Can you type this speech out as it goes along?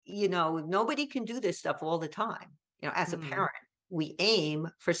nobody can do this stuff all the time. As a parent, we aim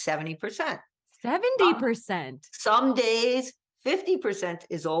for 70%. 70%. Some days, 50%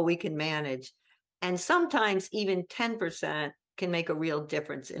 is all we can manage. And sometimes even 10% can make a real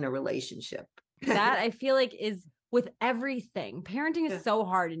difference in a relationship. That I feel like is with everything. Parenting is so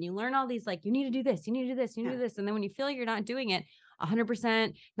hard, and you learn all these, like, you need to do this, you need to do this, you need to do this. And then when you feel like you're not doing it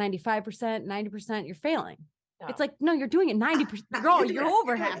 100%, 95%, 90%, you're failing. No. It's like, no, you're doing it 90%. Girl, you're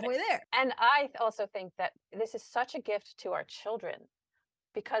over halfway there. And I also think that this is such a gift to our children,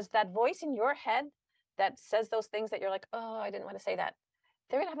 because that voice in your head that says those things that you're like, oh, I didn't want to say that.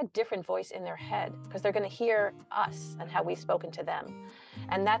 They're going to have a different voice in their head because they're going to hear us and how we've spoken to them.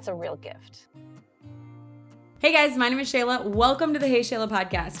 And that's a real gift. Hey guys, my name is Shayla. Welcome to the Hey Shayla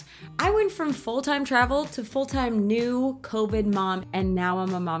podcast. I went from full-time travel to full-time new COVID mom, and now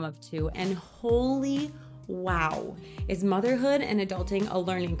I'm a mom of two. And holy wow, is motherhood and adulting a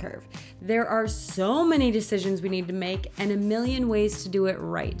learning curve. There are so many decisions we need to make and a million ways to do it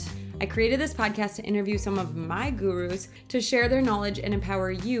right. I created this podcast to interview some of my gurus to share their knowledge and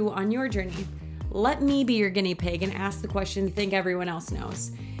empower you on your journey. Let me be your guinea pig and ask the questions you think everyone else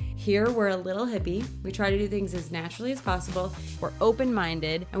knows. Here, we're a little hippie. We try to do things as naturally as possible. We're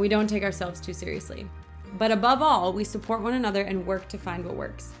open-minded, and we don't take ourselves too seriously. But above all, we support one another and work to find what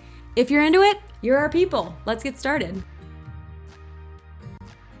works. If you're into it, you're our people. Let's get started.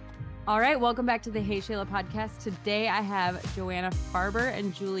 All right, welcome back to the Hey Shayla podcast. Today, I have Joanna Farber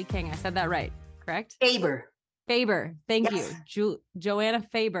and Julie King. I said that right, correct? Faber. Thank you. Joanna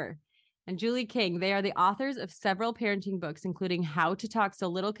Faber and Julie King. They are the authors of several parenting books, including How to Talk So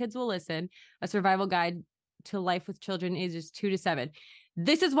Little Kids Will Listen, a survival guide to life with children ages 2 to 7.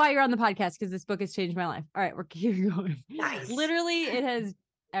 This is why you're on the podcast, because this book has changed my life. All right, we're keeping going. Nice. Literally, it has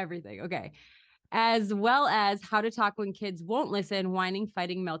everything. Okay. As well as How to Talk When Kids Won't Listen, Whining,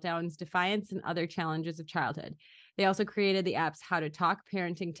 Fighting, Meltdowns, Defiance, and Other Challenges of Childhood. They also created the apps How to Talk,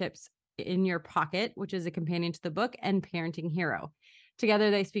 Parenting Tips in Your Pocket, which is a companion to the book, and Parenting Hero.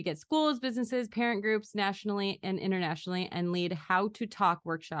 Together, they speak at schools, businesses, parent groups, nationally and internationally, and lead How to Talk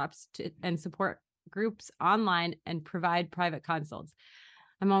workshops and support groups online and provide private consults.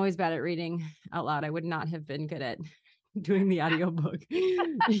 I'm always bad at reading out loud. I would not have been good at doing the audiobook.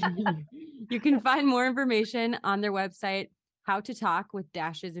 You can find more information on their website, How to Talk with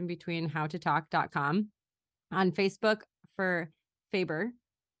dashes in between, howtotalk.com, on Facebook for Faber,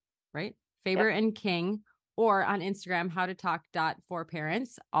 right? Faber and King, or on Instagram,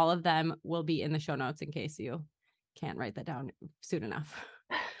 howtotalk.forparents. All of them will be in the show notes in case you can't write that down soon enough.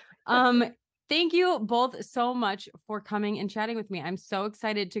 Thank you both so much for coming and chatting with me. I'm so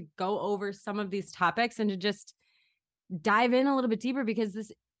excited to go over some of these topics and to just dive in a little bit deeper, because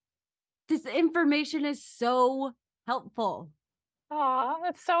this information is so helpful. Oh,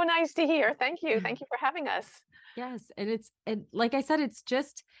 that's so nice to hear. Thank you. Thank you for having us. Yes. And like I said,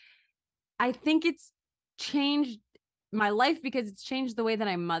 I think it's changed my life because it's changed the way that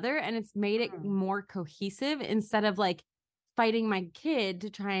I mother, and it's made it more cohesive instead of like fighting my kid to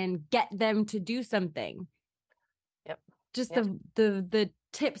try and get them to do something. Yep. Just the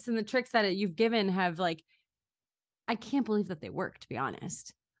tips and the tricks that you've given have, like, I can't believe that they work, to be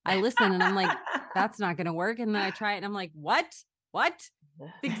honest. I listen and I'm like, that's not going to work. And then I try it and I'm like, what?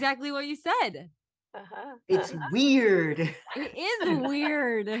 Exactly what you said. It's weird. It is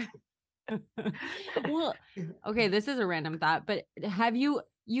weird. Well, okay, this is a random thought, but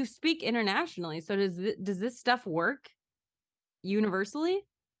you speak internationally. So does this stuff work universally?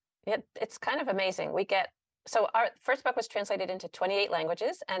 It's kind of amazing. So our first book was translated into 28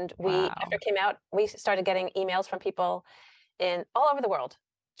 languages, and after it came out, we started getting emails from people in all over the world.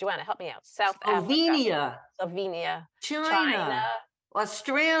 Joanna, help me out. Slovenia, China,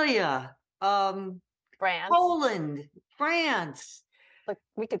 Australia, France, Poland, France. Like,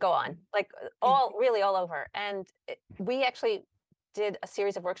 we could go on, like all over. And we actually did a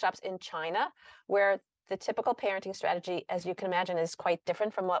series of workshops in China, where the typical parenting strategy, as you can imagine, is quite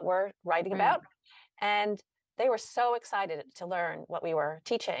different from what we're writing about. And they were so excited to learn what we were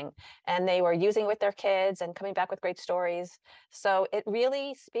teaching, and they were using it with their kids and coming back with great stories. So it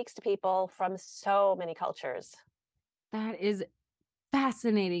really speaks to people from so many cultures. That is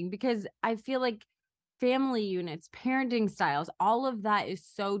fascinating, because I feel like family units, parenting styles, all of that is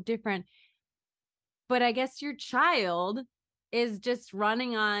so different. But I guess your child is just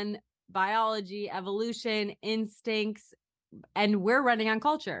running on biology, evolution, instincts, and we're running on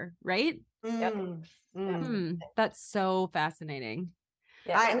culture, right? That's so fascinating.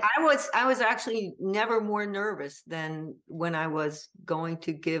 Yeah. I was actually never more nervous than when I was going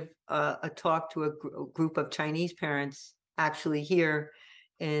to give a talk to a group of Chinese parents, actually here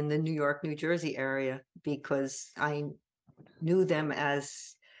in the New York, New Jersey area because I knew them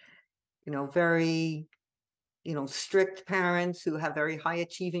as, very, strict parents who have very high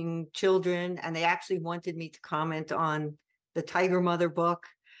achieving children. And they actually wanted me to comment on the Tiger Mother book.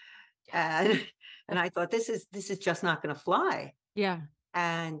 And I thought, this is just not going to fly. Yeah.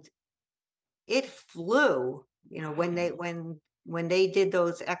 And it flew, when they did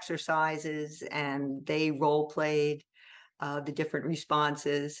those exercises and they role played the different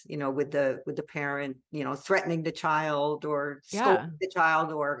responses, with the parent, threatening the child or scolding the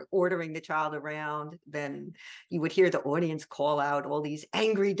child or ordering the child around, then you would hear the audience call out all these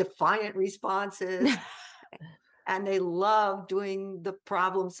angry, defiant responses. And they loved doing the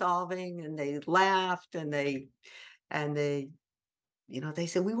problem solving, and they laughed, and they they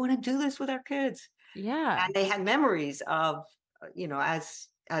said, we want to do this with our kids. Yeah. And they had memories of,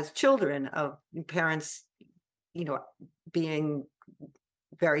 as children, of parents, being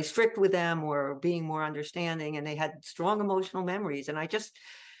very strict with them or being more understanding, and they had strong emotional memories. And I just,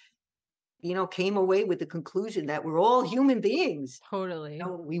 came away with the conclusion that we're all human beings. Totally.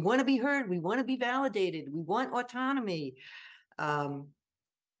 We want to be heard. We want to be validated. We want autonomy.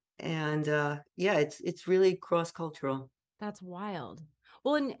 It's really cross-cultural. That's wild.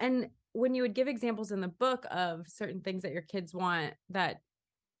 Well, and when you would give examples in the book of certain things that your kids want, that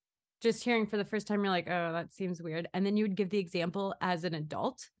just hearing for the first time, you're like, oh, that seems weird. And then you would give the example as an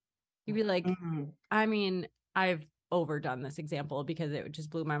adult. You'd be like, I mean, I've overdone this example because it just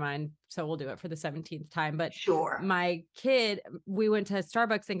blew my mind. So we'll do it for the 17th time. But sure, my kid, we went to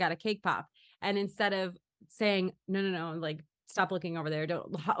Starbucks and got a cake pop. And instead of saying, no, like, stop looking over there.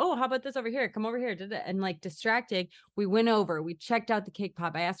 How about this over here? Come over here. And like distracting, we went over, we checked out the cake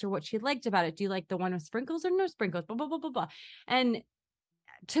pop. I asked her what she liked about it. Do you like the one with sprinkles or no sprinkles? Blah, blah, blah, blah, blah. And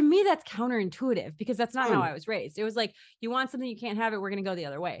to me, that's counterintuitive because that's not how I was raised. It was like, you want something, you can't have it, we're going to go the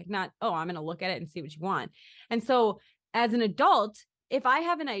other way. Not, oh, I'm going to look at it and see what you want. And so as an adult, if I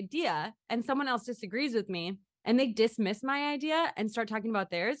have an idea and someone else disagrees with me and they dismiss my idea and start talking about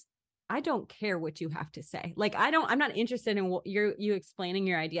theirs, I don't care what you have to say. Like, I'm not interested in what you explaining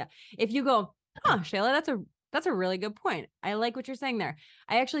your idea. If you go, oh, Shayla, that's a really good point. I like what you're saying there.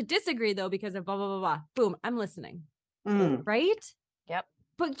 I actually disagree though, because of blah, blah, blah, blah. Boom. I'm listening. Right? Yep.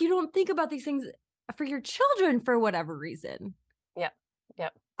 But you don't think about these things for your children for whatever reason. Yep.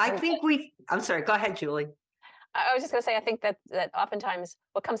 I think I'm sorry, go ahead, Julie. I was just going to say, I think that oftentimes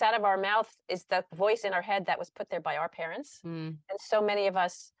what comes out of our mouth is the voice in our head that was put there by our parents. And so many of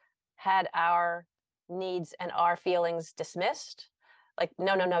us had our needs and our feelings dismissed. Like,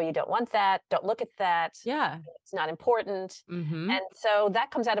 no, you don't want that. Don't look at that. Yeah. It's not important. And so that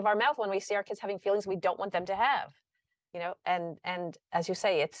comes out of our mouth when we see our kids having feelings we don't want them to have, and as you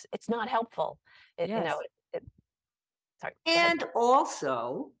say, it's not helpful. Sorry. And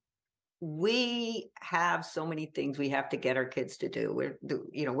also, we have so many things we have to get our kids to do.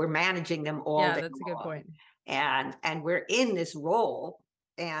 We're managing them all day. That's a good point. And we're in this role,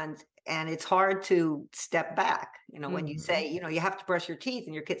 and it's hard to step back. When you say, you have to brush your teeth,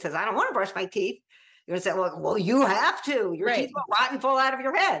 and your kid says, I don't want to brush my teeth. You're going to say, well, you have to. Your teeth will rot and fall out of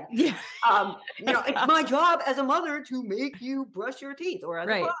your head. Yeah. It's my job as a mother to make you brush your teeth, or as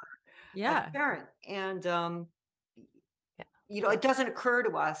a father, as a parent. And it doesn't occur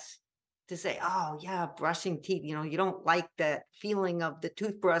to us to say, oh yeah, brushing teeth. You don't like that feeling of the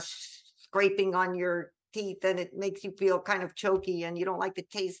toothbrush scraping on your teeth, and it makes you feel kind of choky, and you don't like the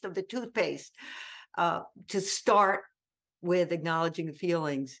taste of the toothpaste. To start with acknowledging the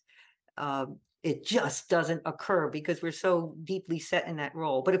feelings, it just doesn't occur because we're so deeply set in that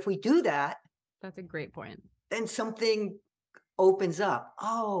role. But if we do that, that's a great point. Then something opens up.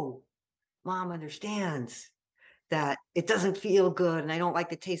 Oh, mom understands that it doesn't feel good, and I don't like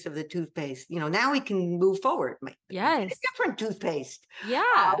the taste of the toothpaste. Now we can move forward. Yes. Different toothpaste.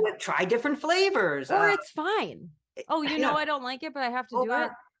 Yeah. Try different flavors. Or it's fine. Oh, I don't like it, but I have to do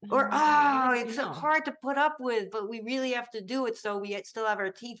it. It's so hard to put up with, but we really have to do it. So we still have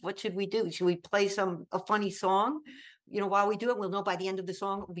our teeth. What should we do? Should we play a funny song? While we do it, we'll know by the end of the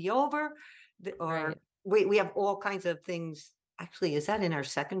song it will be over. Or we have all kinds of things. Actually, is that in our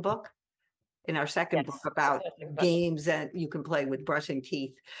second book? In our second book about games that you can play with brushing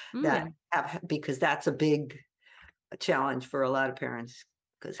teeth, because that's a big challenge for a lot of parents.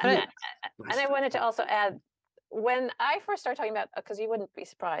 And I wanted to also add, when I first started talking about, because you wouldn't be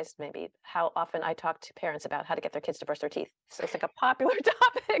surprised maybe how often I talk to parents about how to get their kids to brush their teeth. So it's like a popular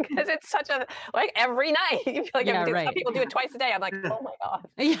topic because it's such like every night. You feel like some people do it twice a day. I'm like, oh my God.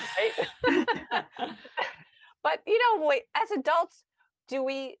 But as adults, do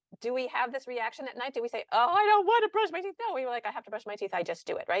we have this reaction at night? Do we say, oh, I don't want to brush my teeth? No, we were like, I have to brush my teeth. I just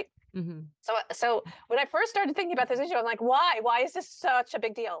do it. Right. Mm-hmm. So when I first started thinking about this issue, I'm like, why is this such a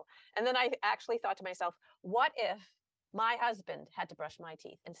big deal? And then I actually thought to myself, what if my husband had to brush my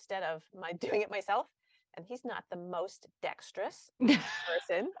teeth instead of my doing it myself? And he's not the most dexterous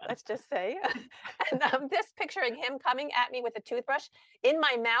person, let's just say. And I'm just picturing him coming at me with a toothbrush in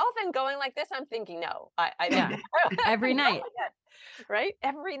my mouth and going like this. I'm thinking, no, I Yeah. Every night. Right?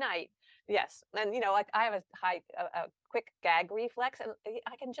 Every night. Yes. And, like I have a quick gag reflex, and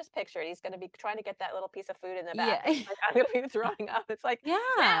I can just picture it. He's going to be trying to get that little piece of food in the back. Yeah. Like, I'm going to be throwing up. It's like, Yeah.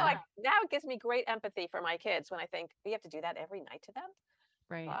 now it gives me great empathy for my kids when I think we have to do that every night to them.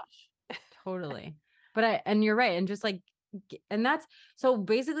 Right. Gosh. Totally. But and you're right. And just like, and that's, so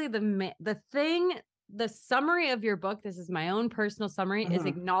basically the summary of your book, this is my own personal summary, is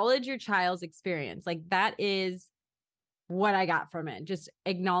acknowledge your child's experience. Like that is what I got from it. Just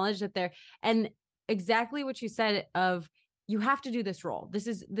acknowledge that and exactly what you said of, you have to do this role.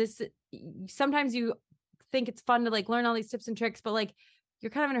 Sometimes you think it's fun to like learn all these tips and tricks, but like, you're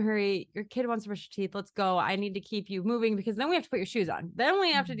kind of in a hurry. Your kid wants to brush your teeth. Let's go. I need to keep you moving because then we have to put your shoes on. Then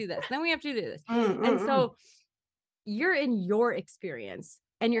we have to do this. Then we have to do this. And so you're in your experience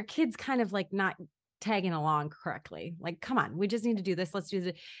and your kid's kind of like not tagging along correctly. Like, come on, we just need to do this. Let's do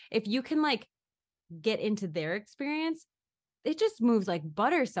this. If you can like get into their experience, it just moves like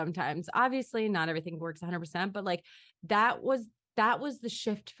butter sometimes. Obviously not everything works 100%, but like that was the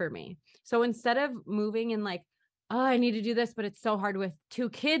shift for me. So instead of moving and like, oh, I need to do this, but it's so hard with 2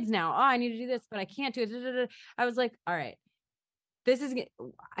 kids now. Oh, I need to do this, but I can't do it. I was like, all right,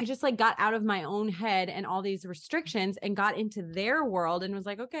 I just like got out of my own head and all these restrictions and got into their world and was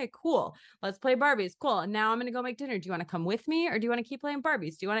like, okay, cool. Let's play Barbies. Cool. And now I'm going to go make dinner. Do you want to come with me or do you want to keep playing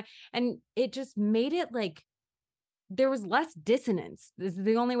Barbies? Do you want to? And it just made it like, there was less dissonance. This is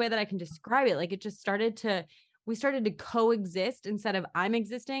the only way that I can describe it. Like it just we started to coexist instead of I'm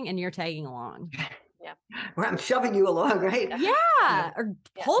existing and you're tagging along. Yeah. Where I'm shoving you along, right? Yeah. Or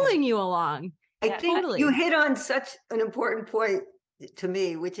pulling you along. I think you hit on such an important point to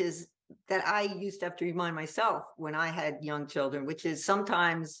me, which is that I used to have to remind myself when I had young children, which is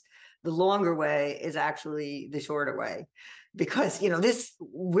sometimes the longer way is actually the shorter way. Because,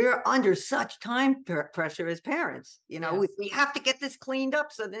 we're under such time pressure as parents, we have to get this cleaned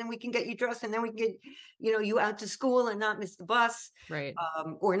up so then we can get you dressed and then we can get, you out to school and not miss the bus, right?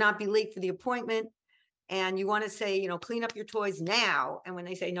 Or not be late for the appointment. And you want to say, clean up your toys now. And when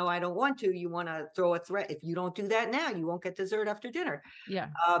they say, no, I don't want to, you want to throw a threat. If you don't do that now, you won't get dessert after dinner. Yeah.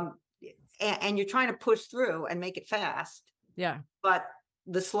 And you're trying to push through and make it fast. Yeah. But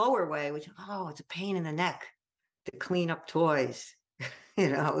the slower way, which, it's a pain in the neck to clean up toys.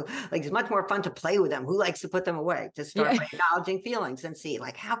 Like it's much more fun to play with them. Who likes to put them away? To start by acknowledging feelings and see,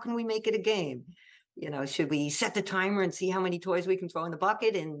 like, how can we make it a game? Should we set the timer and see how many toys we can throw in the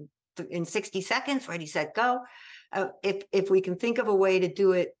bucket in 60 seconds, ready, set, go. If we can think of a way to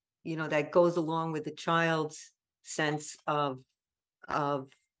do it, that goes along with the child's sense of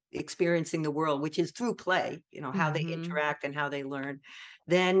experiencing the world, which is through play, how they interact and how they learn,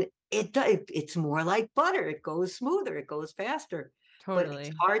 then it's more like butter. It goes smoother, it goes faster. Totally. But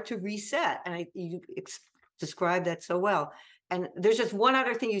it's hard to reset. And you described that so well. And there's just one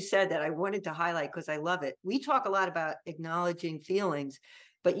other thing you said that I wanted to highlight because I love it. We talk a lot about acknowledging feelings,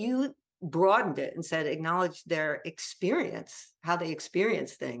 but you broadened it and said, acknowledge their experience, how they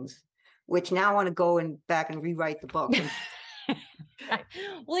experience things, which now I want to go back and rewrite the book.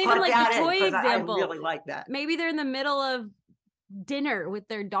 Well, even like the toy example, I really like that. Maybe they're in the middle of dinner with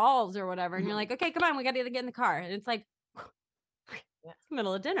their dolls or whatever. And you're like, okay, come on, we got to get in the car. And it's like,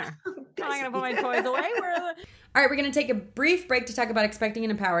 middle of dinner. I'm not going to put my toys away. All right, we're going to take a brief break to talk about Expecting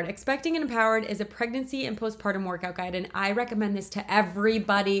and Empowered. Expecting and Empowered is a pregnancy and postpartum workout guide, and I recommend this to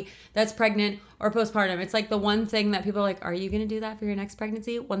everybody that's pregnant or postpartum. It's like the one thing that people are like, are you going to do that for your next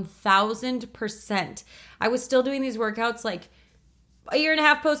pregnancy? 1000%. I was still doing these workouts like a year and a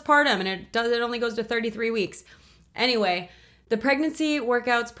half postpartum, and it only goes to 33 weeks. Anyway, the pregnancy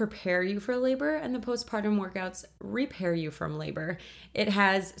workouts prepare you for labor, and the postpartum workouts repair you from labor. It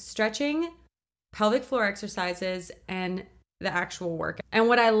has stretching, pelvic floor exercises, and the actual workout. And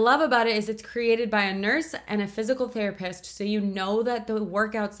what I love about it is it's created by a nurse and a physical therapist, so you know that the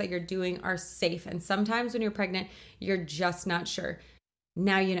workouts that you're doing are safe. And sometimes when you're pregnant, you're just not sure.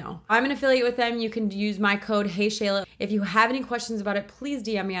 Now you know. I'm an affiliate with them. You can use my code HeyShayla. If you have any questions about it, please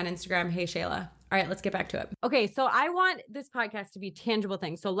DM me on Instagram, HeyShayla. All right, let's get back to it. Okay, so I want this podcast to be tangible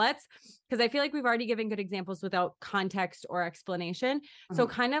things. So because I feel like we've already given good examples without context or explanation. So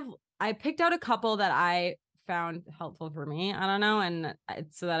kind of, I picked out a couple that I found helpful for me. I don't know. And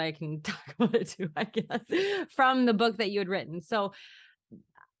it's so that I can talk about it too, I guess, from the book that you had written. So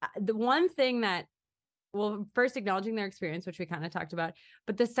the one thing that, well, first acknowledging their experience, which we kind of talked about,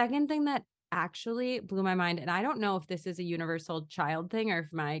 but the second thing that actually blew my mind, and I don't know if this is a universal child thing or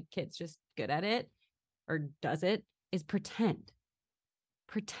if my kid's just good at it or does it, is pretend.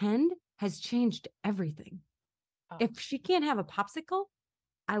 Pretend has changed everything. Oh. If she can't have a popsicle,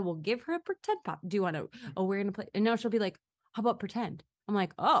 I will give her a pretend pop. Do you want to, we're going to play. And now she'll be like, how about pretend? I'm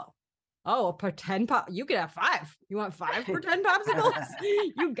like, oh, a pretend pop. You could have 5. You want 5 pretend popsicles?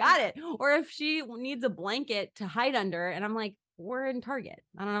 You got it. Or if she needs a blanket to hide under, and I'm like, we're in Target.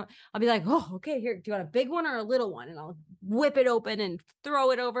 I don't know. I'll be like, oh, okay, here. Do you want a big one or a little one? And I'll whip it open and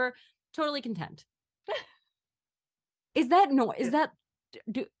throw it over. Totally content. Is that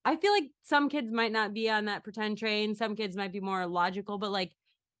I feel like some kids might not be on that pretend train. Some kids might be more logical, but like,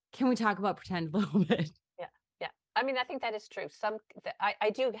 can we talk about pretend a little bit? Yeah. I mean, I think that is true. I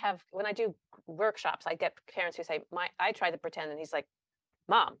do have, when I do workshops, I get parents who say, I try to pretend, and he's like,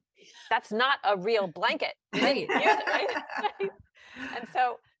 Mom, that's not a real blanket. Right. Use it, right? And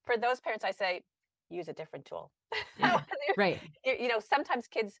so for those parents, I say, use a different tool. Yeah. Right. Sometimes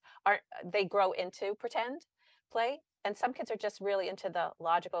kids they grow into pretend play. And some kids are just really into the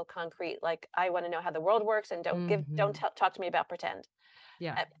logical, concrete, like, I want to know how the world works, and don't talk to me about pretend.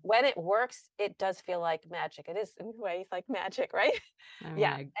 Yeah. When it works, it does feel like magic. It is in a way like magic, right? I mean,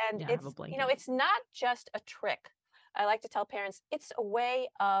 Yeah. And it's, it's not just a trick. I like to tell parents, it's a way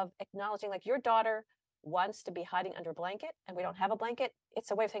of acknowledging, like, your daughter wants to be hiding under a blanket and we don't have a blanket. It's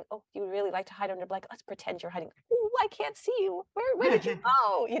a way of saying, oh, you really like to hide under a blanket. Let's pretend you're hiding. Oh, I can't see you. Where did you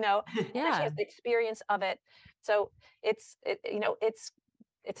go? Yeah. And she has the experience of it. So it's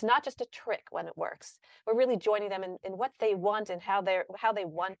not just a trick when it works. We're really joining them in what they want and how they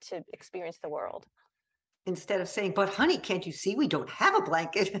want to experience the world. Instead of saying, but honey, can't you see we don't have a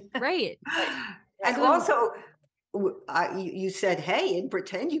blanket? Right. And also, you said, hey, in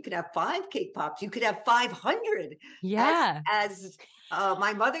pretend you could have 5 cake pops. You could have 500. Yeah. As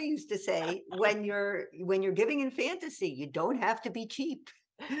my mother used to say, when you're giving in fantasy, you don't have to be cheap.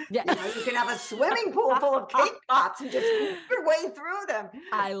 Yeah. You can have a swimming pool full of cake pops and just eat your way through them.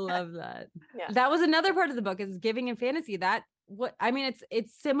 I love that. Yeah. That was another part of the book, is giving in fantasy.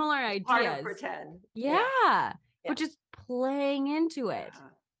 It's similar ideas. Part of pretend. Yeah. But just playing into it.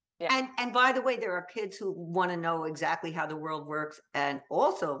 Yeah. And by the way, there are kids who want to know exactly how the world works and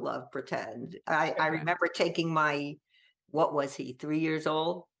also love pretend. I remember taking my, what was he, 3 years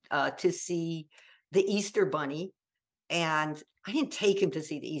old, to see the Easter Bunny. And I didn't take him to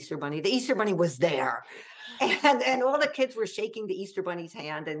see the Easter Bunny. The Easter Bunny was there. And all the kids were shaking the Easter Bunny's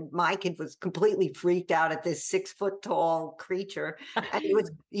hand. And my kid was completely freaked out at this 6-foot tall creature. And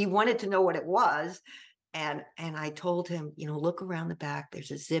he wanted to know what it was. And I told him, look around the back,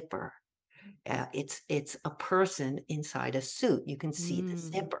 there's a zipper. It's a person inside a suit. You can see the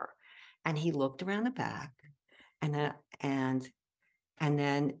zipper. And he looked around the back, and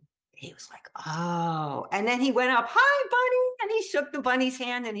then he was like, oh, and then he went up, hi, bunny. And he shook the bunny's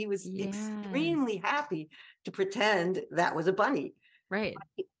hand, and he was extremely happy to pretend that was a bunny. Right.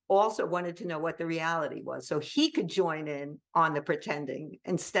 He also wanted to know what the reality was, so he could join in on the pretending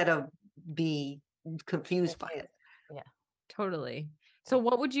instead of be confused by it. Yeah, totally. So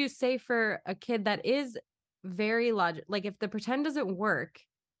what would you say for a kid that is very logical? Like, if the pretend doesn't work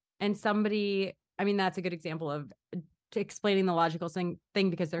and somebody, I mean, that's a good example of explaining the logical thing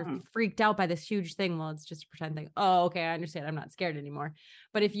because they're freaked out by this huge thing. Well, it's just a pretend thing. Oh, okay, I understand. I'm not scared anymore.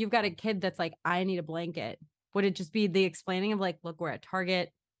 But if you've got a kid that's like, I need a blanket, would it just be the explaining of like, look, we're at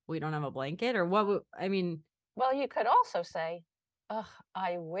Target, we don't have a blanket? Or what would, I mean? Well, you could also say, oh,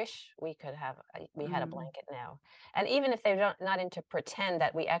 I wish we could have, we had a blanket now. And even if they're not into pretend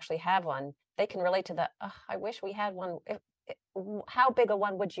that we actually have one, they can relate to the, oh, I wish we had one. How big a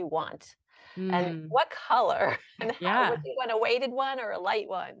one would you want? And what color? And how would you want, a weighted one or a light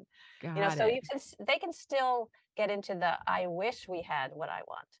one? So they can still get into the, I wish we had what I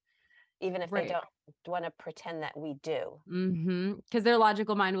want, even if they don't want to pretend that we do. Because their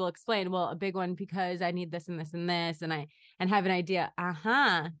logical mind will explain, well, a big one because I need this and this and this, and have an idea.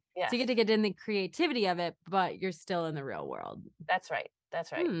 Yes. So you get to get in the creativity of it, but you're still in the real world. That's right.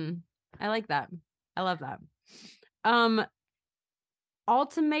 I like that. I love that.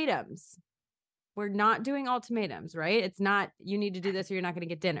 Ultimatums. We're not doing ultimatums, right? It's not, you need to do this or you're not going to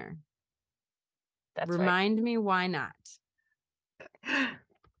get dinner. That's Remind me why not.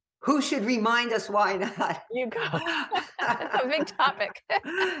 Who should remind us why not? You go. It's a big topic.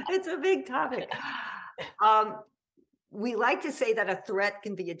 It's a big topic. we like to say that a threat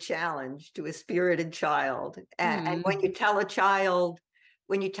can be a challenge to a spirited child. And when you tell your child,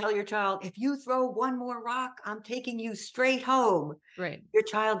 if you throw one more rock, I'm taking you straight home. Right. Your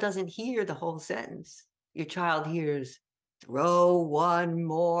child doesn't hear the whole sentence. Your child hears, throw one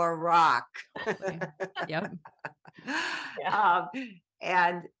more rock. Yep. Yeah.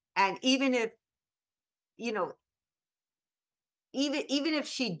 And even if, you know, even if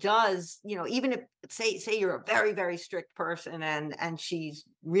she does, you know, even if say you're a very, very strict person and she's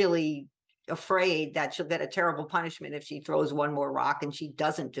really afraid that she'll get a terrible punishment if she throws one more rock and she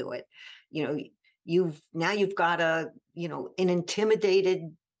doesn't do it, you know, you've got an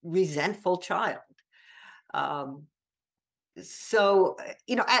intimidated, resentful child. So,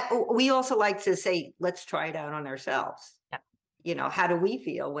 we also like to say, let's try it out on ourselves. Yeah. How do we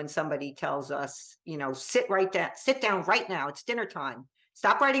feel when somebody tells us, sit down right now. It's dinner time.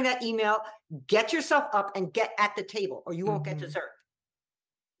 Stop writing that email, get yourself up and get at the table or you won't get dessert.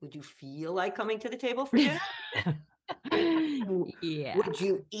 Would you feel like coming to the table for dinner? Yeah. Would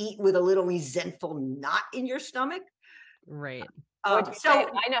you eat with a little resentful knot in your stomach? Right. Would you say,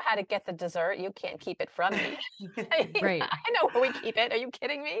 I know how to get the dessert. You can't keep it from me. Right. I know where we keep it. Are you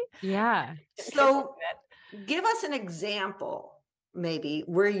kidding me? Yeah. So give us an example, maybe,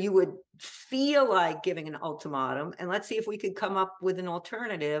 where you would feel like giving an ultimatum, and let's see if we could come up with an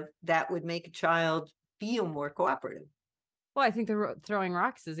alternative that would make a child feel more cooperative. Well, I think the throwing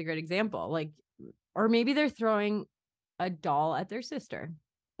rocks is a great example. Like, or maybe they're throwing a doll at their sister.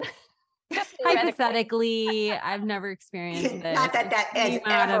 Just Hypothetically, I've never experienced this. Not that has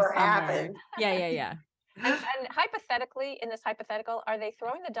ever happened. Yeah. And hypothetically, in this hypothetical, are they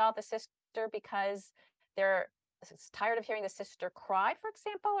throwing the doll at the sister because they're tired of hearing the sister cry, for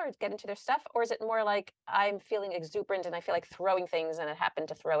example, or get into their stuff? Or is it more like I'm feeling exuberant and I feel like throwing things and it happened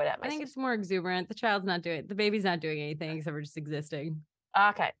to throw it at my sister? I think it's more exuberant. The baby's not doing anything except for just existing.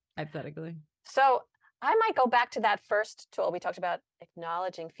 Okay. Hypothetically. So I might go back to that first tool we talked about,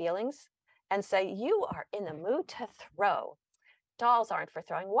 acknowledging feelings, and say, you are in the mood to throw. Dolls aren't for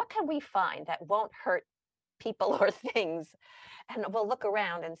throwing. What can we find that won't hurt people or things? And we'll look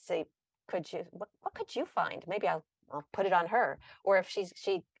around and see, what could you find? Maybe I'll put it on her. Or if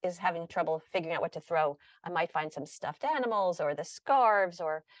she is having trouble figuring out what to throw, I might find some stuffed animals or the scarves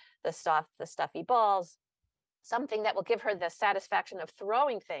or the stuffy balls, something that will give her the satisfaction of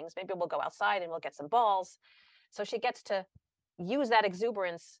throwing things. Maybe we'll go outside and we'll get some balls. So she gets to use that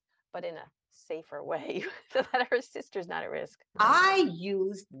exuberance, but in a safer way so that her sister's not at risk. I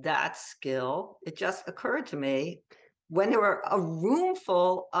used that skill. It just occurred to me when there were a room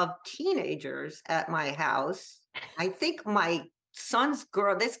full of teenagers at my house. I think my son's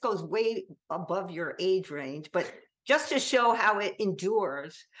girl, this goes way above your age range, but just to show how it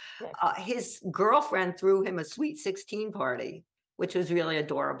endures, his girlfriend threw him a sweet 16 party, which was really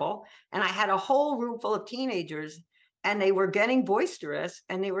adorable. And I had a whole room full of teenagers and they were getting boisterous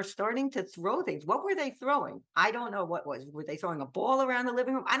and they were starting to throw things. What were they throwing? I don't know what was. Were they throwing a ball around the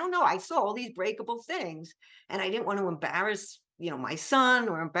living room? I don't know. I saw all these breakable things and I didn't want to embarrass, my son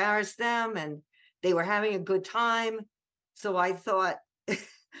or embarrass them. And they were having a good time. So I thought,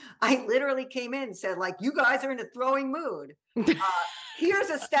 I literally came in and said, like, you guys are in a throwing mood. Here's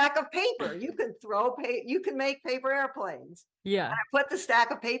a stack of paper. You can make paper airplanes. Yeah. And I put the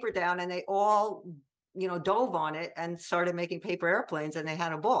stack of paper down and they all dove on it and started making paper airplanes and they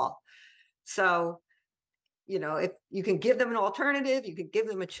had a ball. So, if you can give them an alternative, you can give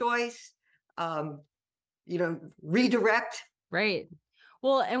them a choice, redirect. Right.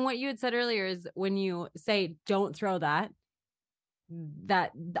 Well, and what you had said earlier is when you say, don't throw that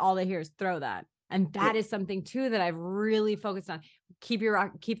all they hear is throw that. And that is something too, that I've really focused on. Keep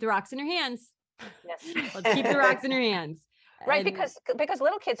the rocks in your hands. Yes. Let's keep the rocks in your hands. Right, because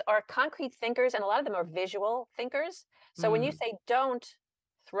little kids are concrete thinkers and a lot of them are visual thinkers. So when you say don't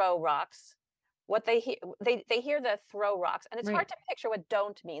throw rocks, what they hear, they hear the throw rocks, and it's hard to picture what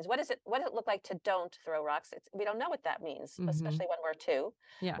don't means. What does it look like to don't throw rocks? We don't know what that means, especially when we're 2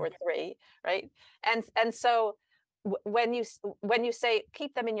 or 3, right? And so when you say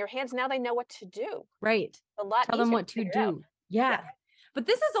keep them in your hands, now they know what to do. Right. A lot. Tell them what to do. Yeah. But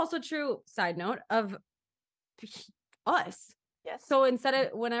this is also true, side note, of us. Yes. So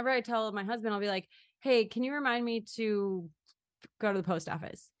whenever I tell my husband, I'll be like, hey, can you remind me to go to the post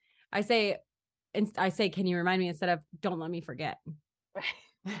office? I say, can you remind me instead of don't let me forget.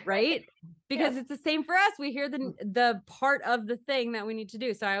 Right. Because it's the same for us. We hear the part of the thing that we need to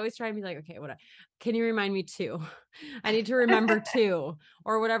do. So I always try and be like, okay, can you remind me to? I need to remember to,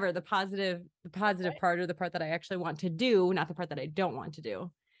 or whatever, the positive part, or the part that I actually want to do, not the part that I don't want to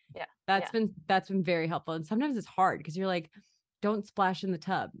do. Yeah. That's been very helpful. And sometimes it's hard because you're like, don't splash in the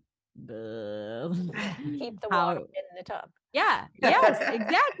tub. Keep the How- water in the tub. Yeah. Yes,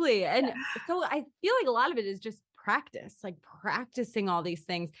 exactly. And so I feel like a lot of it is just practice, like practicing all these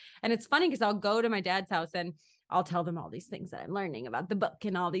things. And it's funny because I'll go to my dad's house and I'll tell them all these things that I'm learning about the book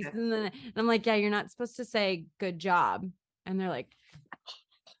and all these. And I'm like, yeah, you're not supposed to say good job. And they're like,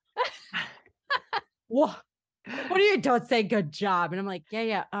 what? What do you don't say good job? And I'm like,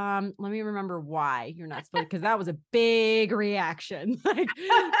 yeah. Let me remember why you're not supposed, because that was a big reaction. Like,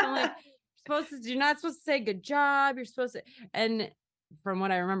 so I'm like, you're not supposed to say good job. You're supposed to, and from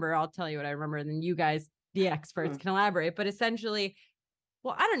what I remember, I'll tell you what I remember, and then you guys, the experts, can elaborate. But essentially,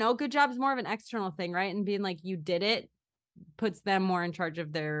 well, I don't know, good job is more of an external thing, right? And being like, you did it puts them more in charge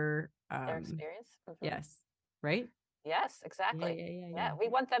of their experience. Yes. Right. Yes, exactly. Yeah. We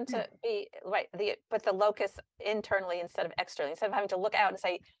want them to be right. Put the locus internally instead of externally. Instead of having to look out and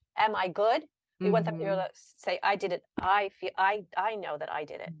say, "Am I good?" We want them to be able to say, "I did it. I feel. I know that I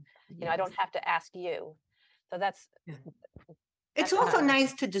did it. You know, I don't have to ask you." So that's. It's also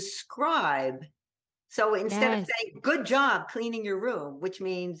nice to describe. So instead of saying "good job cleaning your room," which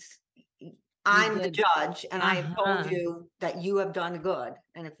means I'm the judge and I have told you that you have done good.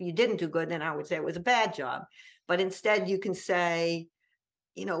 And if you didn't do good, then I would say it was a bad job. But instead you can say,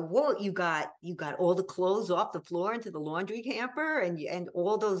 you know, well, you got all the clothes off the floor into the laundry hamper and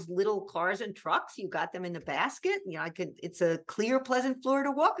all those little cars and trucks, you got them in the basket. You know, it's a clear, pleasant floor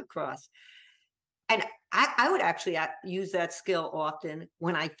to walk across. And I would actually use that skill often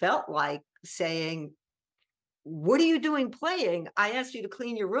when I felt like saying, what are you doing playing? I asked you to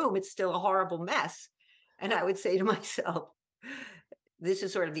clean your room. It's still a horrible mess. And I would say to myself, this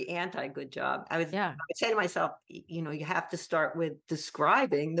is sort of the anti-good job. I would say to myself, you know, you have to start with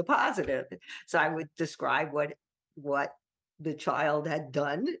describing the positive. So I would describe what the child had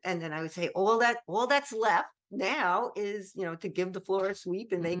done. And then I would say, all that's left now is, you know, to give the floor a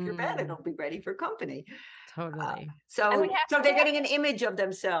sweep and make your bed and it'll be ready for company. Totally. So they're getting an image of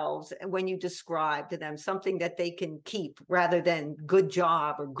themselves when you describe to them something that they can keep rather than good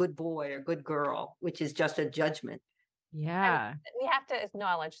job or good boy or good girl, which is just a judgment. Yeah. And we have to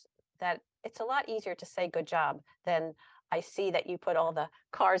acknowledge that it's a lot easier to say good job than I see that you put all the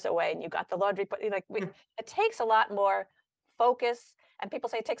cars away and you got the laundry put like it takes a lot more focus, and people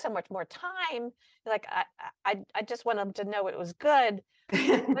say it takes so much more time. Like I just want them to know it was good.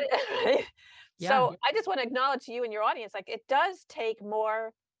 So I just want to acknowledge to you and your audience, like it does take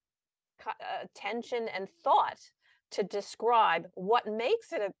more attention and thought to describe what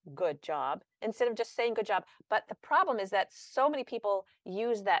makes it a good job instead of just saying good job. But the problem is that so many people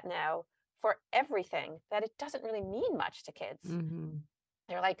use that now for everything that it doesn't really mean much to kids.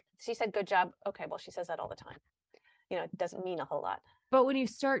 They're like, she said good job. Okay, well, she says that all the time. You know, it doesn't mean a whole lot. But when you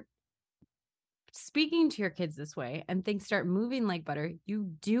start speaking to your kids this way and things start moving like butter, you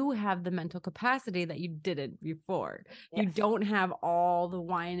do have the mental capacity that you didn't before. You don't have all the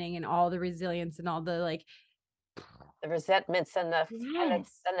whining and all the resilience and all the like the resentments and the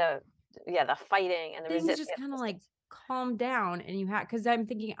the fighting and the resistance. Just kind of like calm down, and you have, because I'm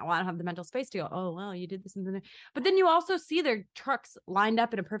thinking, oh, I don't have the mental space to go, oh well, you did this and then, but then you also see their trucks lined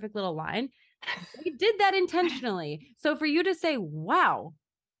up in a perfect little line. We did that intentionally. So for you to say, wow,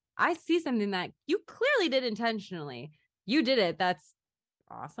 I see something that you clearly did intentionally, you did it, that's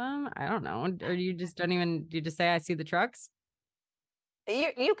awesome. I don't know. Or you just don't even, you just say, I see the trucks.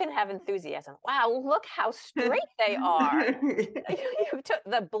 You can have enthusiasm. Wow, look how straight they are. You took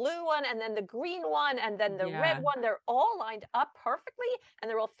the blue one and then the green one and then the red one. They're all lined up perfectly and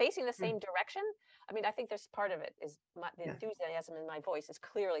they're all facing the same direction. I mean, I think there's part of it is the enthusiasm in my voice is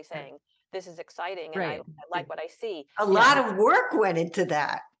clearly saying this is exciting and I like what I see. A lot of work went into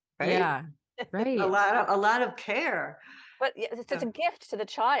that, right? Yeah, right. a lot of care. But it's a gift to the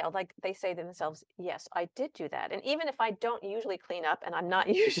child. Like they say to themselves, yes, I did do that. And even if I don't usually clean up and I'm not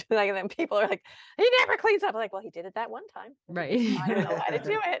usually like, then people are like, he never cleans up. I'm like, well, he did it that one time. Right. I know how to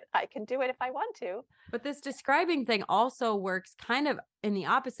do it. I can do it if I want to. But this describing thing also works kind of in the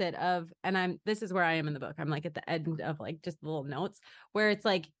opposite of, and this is where I am in the book. I'm like at the end of like just little notes where it's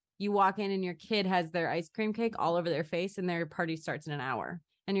like you walk in and your kid has their ice cream cake all over their face and their party starts in an hour.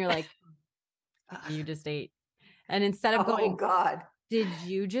 And you're like, you just ate. And instead of going, oh God, did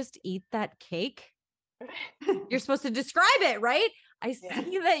you just eat that cake? You're supposed to describe it, right? I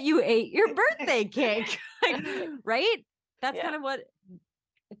see that you ate your birthday cake, right? That's kind of what,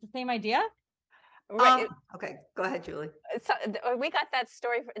 it's the same idea. Right. Okay, go ahead, Julie. So we got that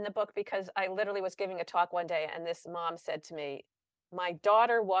story in the book because I literally was giving a talk one day and this mom said to me, my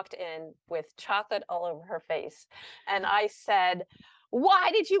daughter walked in with chocolate all over her face. And I said,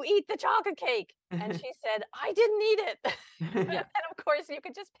 why did you eat the chocolate cake? And she said, I didn't eat it. Yeah. And of course, you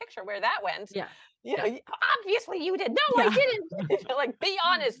could just picture where that went. Yeah. You know, obviously you did. No, Yeah. I didn't. Like, be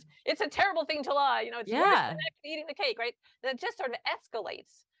honest. It's a terrible thing to lie. You know, it's worse Yeah. than actually eating the cake, right? That just sort of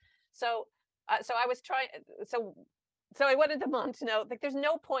escalates. So, so I was trying. So I wanted the mom to know, like, there's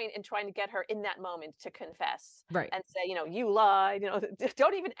no point in trying to get her in that moment to confess Right. and say, you know, you lied. You know,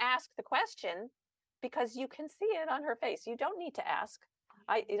 don't even ask the question, because you can see it on her face. You don't need to ask.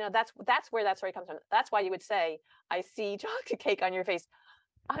 You know, that's where that story comes from. That's why you would say, I see chocolate cake on your face.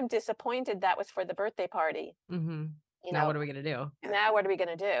 I'm disappointed that was for the birthday party. Mm-hmm. You Now know, what are we gonna do? now what are we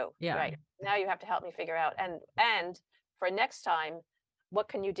going to do? Yeah. Right. Now you have to help me figure out. And for next time, what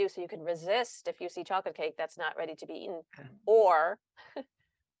can you do so you can resist if you see chocolate cake that's not ready to be eaten? Or the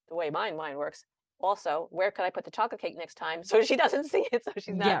way my mind works, also, where could I put the chocolate cake next time so she doesn't see it, so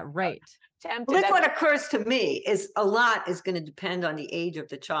she's not right. tempted? Well, that's what occurs to me is a lot is going to depend on the age of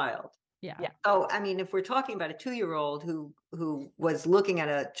the child. Yeah. Oh, I mean, if we're talking about a 2-year-old who was looking at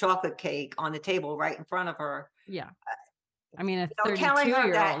a chocolate cake on the table right in front of her, Yeah. I mean, a telling her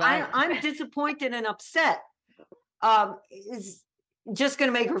 32-year-old. that I'm disappointed and upset is just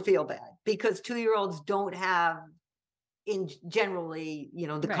going to make her feel bad, because 2-year-olds don't have, in generally, you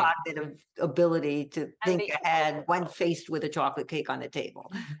know, the Right. cognitive ability to think the- ahead when faced with a chocolate cake on the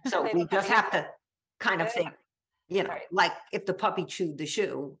table. So They we don't just have have to kind of They think, you know, Right. like if the puppy chewed the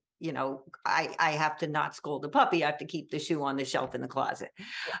shoe, you know, I have to not scold the puppy. I have to keep the shoe on the shelf in the closet.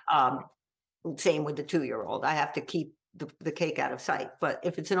 Same with the 2-year-old. I have to keep the cake out of sight. But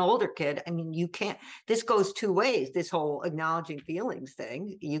if it's an older kid, I mean, you can't, this goes two ways, this whole acknowledging feelings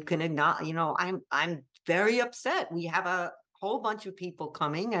thing. You can acknowledge, you know, I'm very upset. We have a whole bunch of people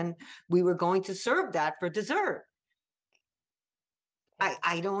coming and we were going to serve that for dessert.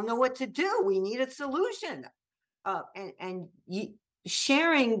 I don't know what to do. We need a solution. And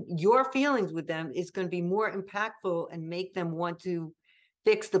sharing your feelings with them is going to be more impactful and make them want to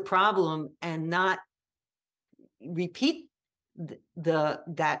fix the problem and not repeat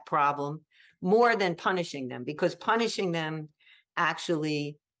that problem, more than punishing them, because punishing them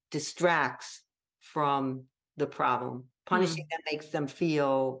actually distracts from the problem. Punishing them makes them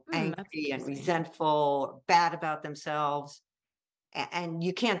feel angry and resentful, bad about themselves. And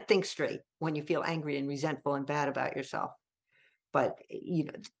you can't think straight when you feel angry and resentful and bad about yourself. But you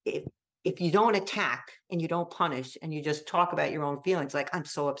know, if you don't attack and you don't punish and you just talk about your own feelings, like, I'm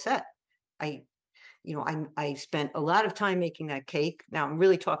so upset. I spent a lot of time making that cake. Now I'm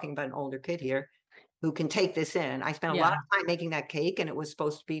really talking about an older kid here who can take this in. I spent a lot of time making that cake, and it was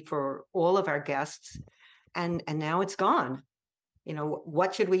supposed to be for all of our guests. And now it's gone. You know,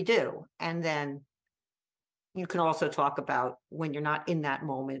 what should we do? And then you can also talk about, when you're not in that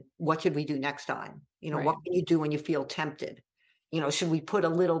moment, what should we do next time? You know, what can you do when you feel tempted? You know, should we put a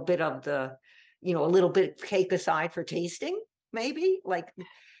little bit of a little bit of cake aside for tasting? Maybe, like,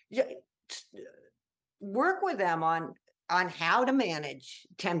 work with them on how to manage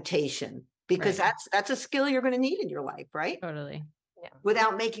temptation, because that's a skill you're going to need in your life, right? Totally. Yeah.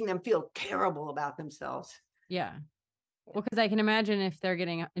 Without making them feel terrible about themselves. Yeah. Well, because I can imagine if they're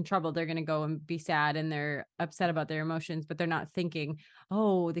getting in trouble, they're going to go and be sad and they're upset about their emotions, but they're not thinking,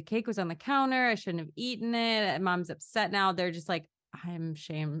 oh, the cake was on the counter, I shouldn't have eaten it, mom's upset now. They're just like, I'm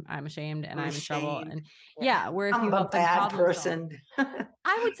ashamed, and I'm in trouble. And where if I'm you a help them bad problem person.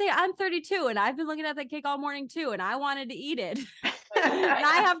 I would say I'm 32 and I've been looking at that cake all morning too, and I wanted to eat it. And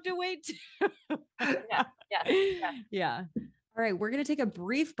I have to wait. Yeah. All right, we're going to take a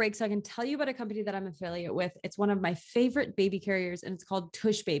brief break so I can tell you about a company that I'm affiliate with. It's one of my favorite baby carriers, and it's called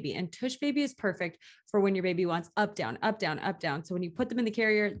Tush Baby. And Tush Baby is perfect for when your baby wants up, down, up, down, up, down. So when you put them in the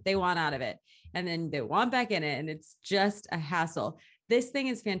carrier, they want out of it, and then they want back in it, and it's just a hassle. This thing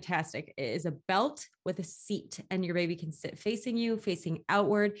is fantastic. It is a belt with a seat, and your baby can sit facing you, facing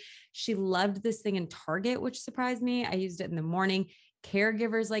outward. She loved this thing in Target, which surprised me. I used it in the morning.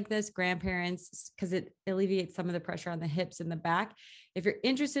 Caregivers like this, grandparents, because it alleviates some of the pressure on the hips and the back. If you're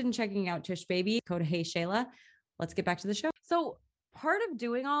interested in checking out Tush Baby, go to Hey Shayla. Let's get back to the show. So part of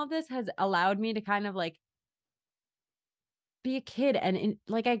doing all of this has allowed me to kind of like be a kid and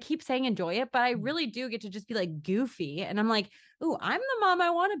like I keep saying enjoy it, but I really do get to just be like goofy. And I'm like, ooh, I'm the mom I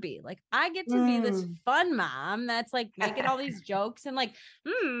want to be. Like I get to be this fun mom that's like making all these jokes and like,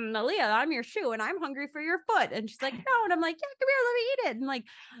 Aaliyah, I'm your shoe and I'm hungry for your foot. And she's like, no. And I'm like, yeah, come here, let me eat it. And like,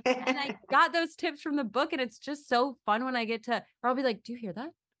 and I got those tips from the book, and it's just so fun when I get to, or I'll be like, do you hear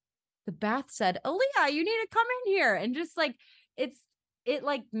that? The bath said, Aaliyah, you need to come in here. And just like, it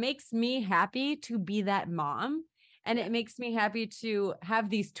like makes me happy to be that mom. And it makes me happy to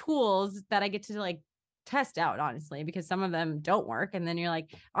have these tools that I get to like test out, honestly, because some of them don't work. And then you're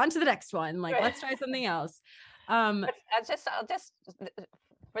like, on to the next one. Like, Right. let's try something else. But I'll just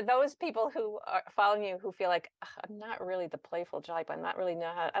for those people who are following you who feel like I'm not really the playful type, I don't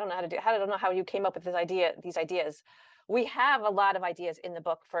know how to do. I don't know how you came up with these ideas. We have a lot of ideas in the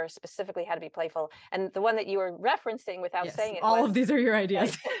book for specifically how to be playful, and the one that you were referencing without Yes, saying it, all of these are your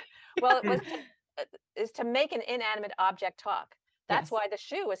ideas. well, it was is to make an inanimate object talk. That's Yes. why the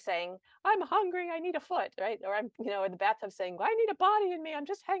shoe is saying, I'm hungry, I need a foot, right? Or I'm, in the bathtub saying, well, I need a body in me, I'm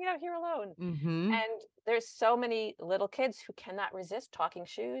just hanging out here alone. Mm-hmm. And there's so many little kids who cannot resist talking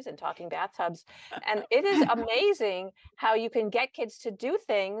shoes and talking bathtubs. And it is amazing how you can get kids to do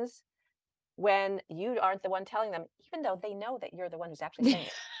things when you aren't the one telling them, even though they know that you're the one who's actually saying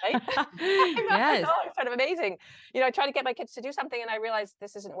it, right? Yes. It's kind of amazing. I try to get my kids to do something and I realize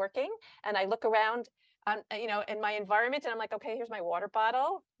this isn't working. And I look around, in my environment and I'm like, okay, here's my water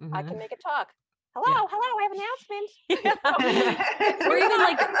bottle. I can make it talk. Hello, I have an announcement. Or even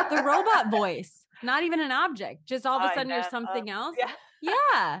like the robot voice, not even an object, just all of a sudden you're something else.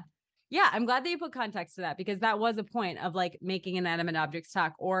 Yeah. Yeah. I'm glad that you put context to that, because that was a point of like making inanimate objects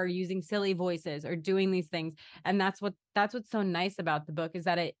talk or using silly voices or doing these things. And that's what's so nice about the book, is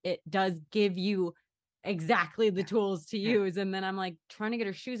that it does give you exactly the tools to use. And then I'm like trying to get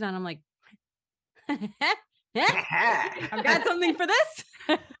her shoes on. I'm like, I've got something for this.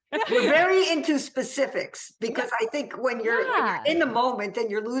 We're very into specifics, because I think when you're in the moment and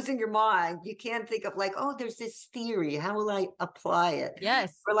you're losing your mind, you can't think of like, oh, there's this theory. How will I apply it?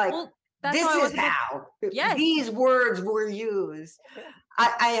 Yes. We're like, this is how these words were used.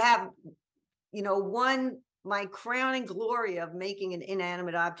 I have, my crowning glory of making an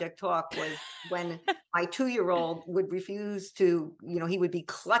inanimate object talk was when my 2-year-old would refuse to, he would be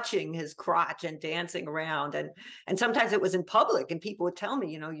clutching his crotch and dancing around. And sometimes it was in public and people would tell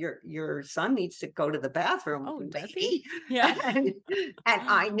me, your son needs to go to the bathroom. Oh, does he? Yeah. And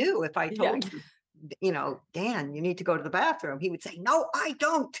I knew if I told him, Dan, you need to go to the bathroom, he would say, no, I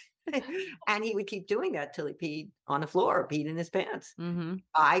don't. And he would keep doing that till he peed on the floor or peed in his pants. Mm-hmm.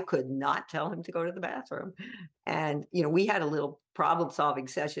 I could not tell him to go to the bathroom. And, we had a little problem solving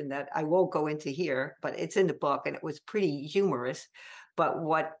session that I won't go into here, but it's in the book and it was pretty humorous. But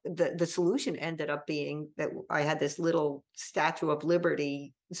what the solution ended up being that I had this little Statue of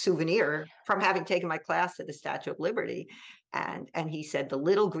Liberty souvenir from having taken my class to the Statue of Liberty. And he said, the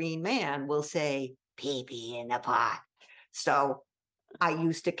little green man will say, pee-pee in the pot. So I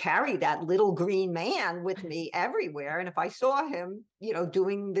used to carry that little green man with me everywhere. And if I saw him,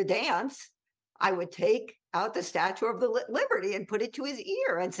 doing the dance, I would take out the Statue of the Liberty and put it to his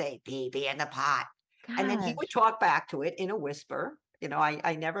ear and say, pee-pee in the pot. Gosh. And then he would talk back to it in a whisper.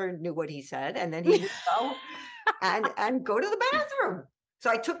 I never knew what he said. And then he would go and go to the bathroom. So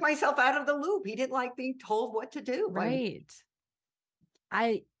I took myself out of the loop. He didn't like being told what to do. Right.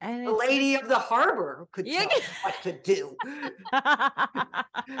 The lady of the harbor could tell me what to do.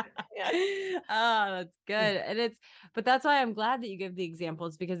 Oh, that's good. And but that's why I'm glad that you give the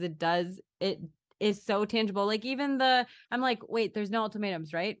examples, because it is so tangible. Like even I'm like, wait, there's no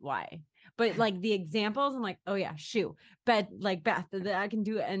ultimatums, right? Why? But like the examples, I'm like, oh yeah, shoe, bed, like bath, that I can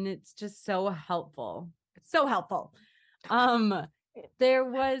do it. And it's just so helpful. It's so helpful. There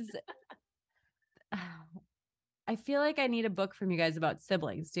was, I feel like I need a book from you guys about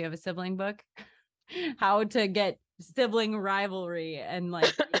siblings. Do you have a sibling book? How to get sibling rivalry and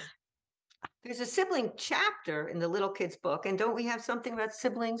like. There's a sibling chapter in the little kids book. And don't we have something about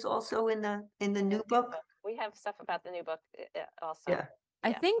siblings also in the new book? We have stuff about the new book also. Yeah.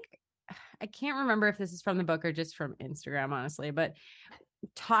 I think, I can't remember if this is from the book or just from Instagram, honestly, but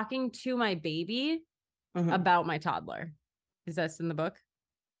talking to my baby about my toddler. Is that in the book?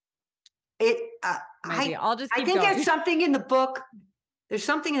 I'll just keep I think going. there's something in the book. There's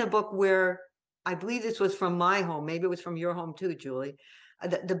something in the book where I believe this was from my home. Maybe it was from your home too, Julie.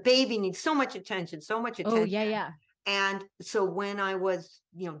 The baby needs so much attention. Oh, yeah. And so when I was,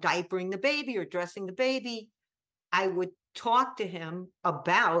 diapering the baby or dressing the baby, I would talk to him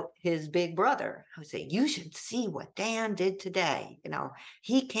about his big brother. I would say, you should see what Dan did today.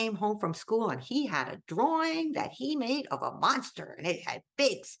 He came home from school and he had a drawing that he made of a monster and it had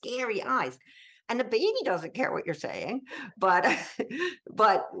big, scary eyes. And the baby doesn't care what you're saying, but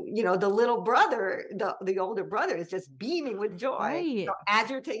the little brother, the older brother is just beaming with joy. Right. As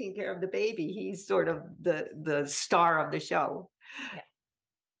you're taking care of the baby, he's sort of the star of the show. Yeah.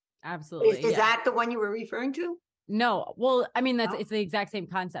 Absolutely. Is that the one you were referring to? No. Well, I mean, it's the exact same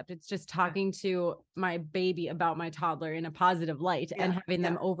concept. It's just talking to my baby about my toddler in a positive light and having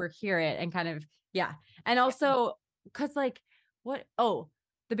them overhear it and kind of, And also, cause like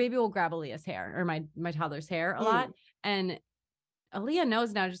the baby will grab Aaliyah's hair or my toddler's hair a lot. And Aaliyah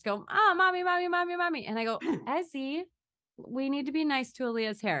knows now, just go, oh, mommy, mommy, mommy, mommy. And I go, Ezzy, we need to be nice to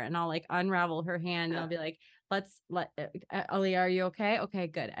Aaliyah's hair. And I'll like unravel her hand and I'll be like, Aaliyah, are you okay? Okay,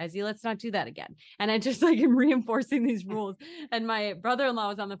 good. Ezzy, let's not do that again. And I just like am reinforcing these rules. And my brother-in-law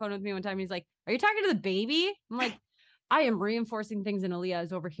was on the phone with me one time. He's like, are you talking to the baby? I'm like, I am reinforcing things and Aaliyah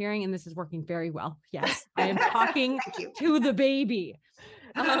is overhearing and this is working very well. Yes, I am talking to the baby.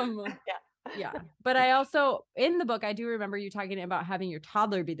 Yeah. But I also, in the book, I do remember you talking about having your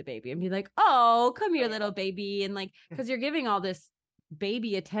toddler be the baby and be like, oh, come here, little baby. And like, because you're giving all this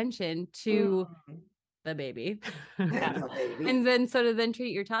baby attention to the baby. And then to then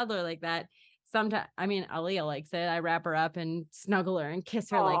treat your toddler like that. Sometimes, I mean, Aaliyah likes it. I wrap her up and snuggle her and kiss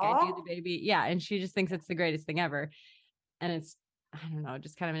her like I do the baby. Yeah. And she just thinks it's the greatest thing ever. And it's, I don't know,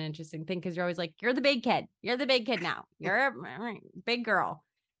 just kind of an interesting thing because you're always like, you're the big kid. You're the big kid now. You're a big girl.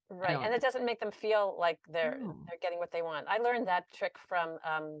 Right. And it doesn't make them feel like they're getting what they want. I learned that trick from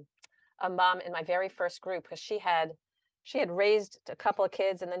a mom in my very first group because she had raised a couple of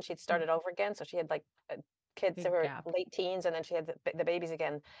kids and then she'd started over again. So she had like kids that were late teens and then she had the babies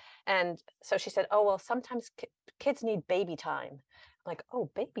again. And so she said, oh, well, sometimes kids need baby time. I'm like,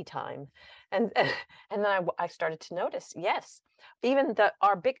 oh, baby time. And then I started to notice, yes, even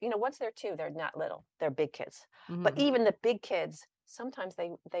our big, once they're 2, they're not little, they're big kids. But even the big kids, sometimes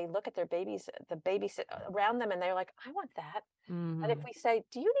they look at their babies, the babies around them, and they're like, I want that. And if we say,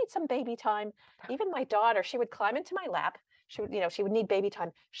 do you need some baby time? Even my daughter, she would climb into my lap. She would, she would need baby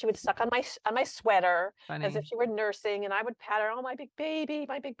time. She would suck on my sweater as if she were nursing, and I would pat her, oh, my big baby,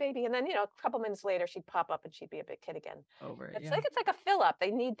 my big baby. And then, a couple minutes later, she'd pop up and she'd be a big kid again. It's like a fill up.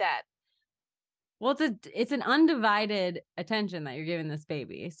 They need that. Well, it's an undivided attention that you're giving this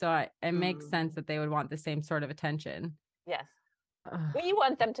baby. So it makes sense that they would want the same sort of attention. Yes. We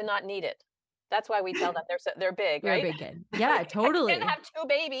want them to not need it. That's why we tell them they're big, right? You're a big kid. Yeah, totally. I can't have 2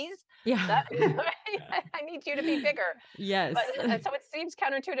 babies. Yeah. I need you to be bigger. Yes. But, so it seems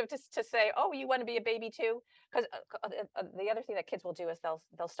counterintuitive to say, oh, you want to be a baby too? Because the other thing that kids will do is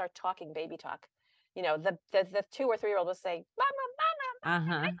they'll start talking baby talk. The 2 or 3-year-old will say, mama,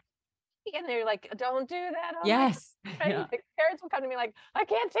 mama. And they're like, don't do that. Oh, yes. Yeah. The parents will come to me like, I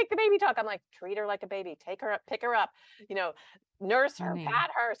can't take the baby talk. I'm like, treat her like a baby. Take her up, pick her up, nurse her,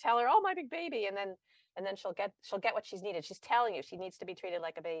 pat her, tell her, oh, my big baby. And then she'll get what she's needed. She's telling you she needs to be treated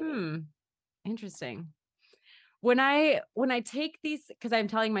like a baby. Interesting. When I take these, because I'm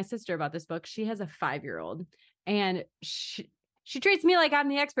telling my sister about this book, she has a 5-year-old and she treats me like I'm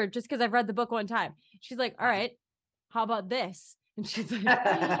the expert just because I've read the book one time. She's like, all right, how about this? And she's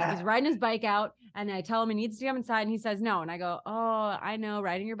like, he's riding his bike out and I tell him he needs to come inside and he says no. And I go, oh, I know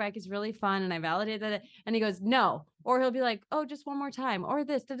riding your bike is really fun. And I validated it. And he goes, no. Or he'll be like, oh, just one more time or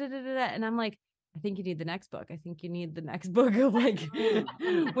this. And I'm like, I think you need the next book. I think you need the next book of like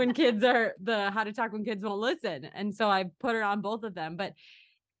when kids are how to talk when kids won't listen. And so I put her on both of them, but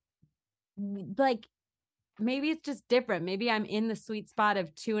like, maybe it's just different. Maybe I'm in the sweet spot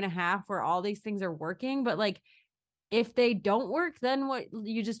of 2.5 where all these things are working, but like, if they don't work, then what,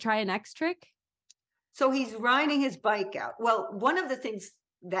 you just try a next trick? So he's riding his bike out. Well, one of the things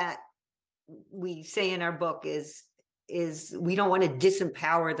that we say in our book is we don't want to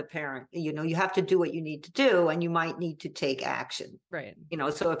disempower the parent. You have to do what you need to do and you might need to take action. Right.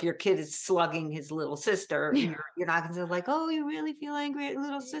 So if your kid is slugging his little sister, you're not going to like, oh, you really feel angry at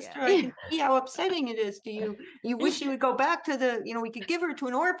little sister? Yeah. I can see how upsetting it is to you. You wish you would go back to we could give her to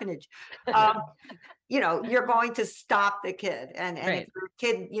an orphanage. You're going to stop the kid. And right. If your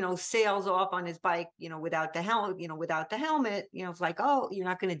kid, sails off on his bike, without the helmet, it's like, oh, you're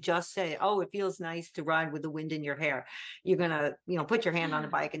not going to just say, oh, it feels nice to ride with the wind in your hair. You're going to, put your hand on the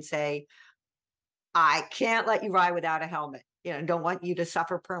bike and say, I can't let you ride without a helmet. Don't want you to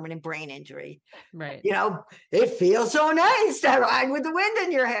suffer permanent brain injury. Right. It feels so nice to ride with the wind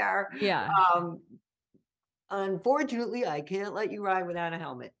in your hair. Yeah. Unfortunately, I can't let you ride without a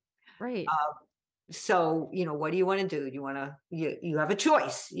helmet. Right. So, what do you want to do? You have a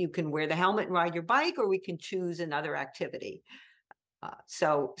choice. You can wear the helmet and ride your bike, or we can choose another activity.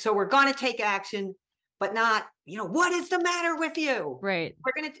 So we're going to take action, but not, what is the matter with you? Right.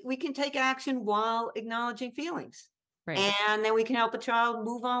 We can take action while acknowledging feelings. Right. And then we can help a child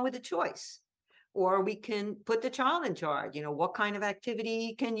move on with a choice, or we can put the child in charge. What kind of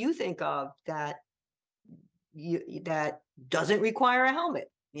activity can you think of that doesn't require a helmet?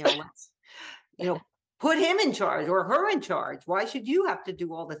 Put him in charge or her in charge. Why should you have to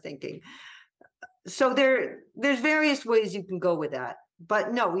do all the thinking? So there's various ways you can go with that.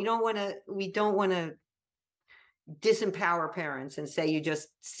 But no, we don't want to disempower parents and say you just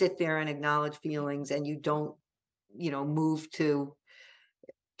sit there and acknowledge feelings and you don't, move to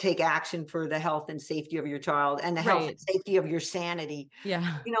take action for the health and safety of your child and the health and safety of your sanity.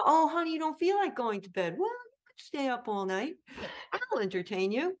 Yeah. Oh, honey, you don't feel like going to bed. Well, you could stay up all night. I'll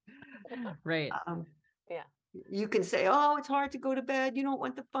entertain you. Right. Yeah. You can say, oh, it's hard to go to bed. You don't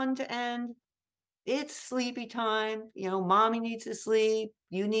want the fun to end. It's sleepy time. Mommy needs to sleep.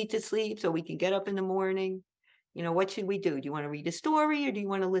 You need to sleep so we can get up in the morning. What should we do? Do you want to read a story or do you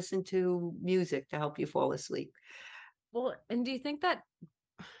want to listen to music to help you fall asleep? Well, and do you think that,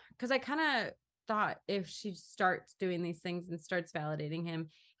 because I kind of thought if she starts doing these things and starts validating him,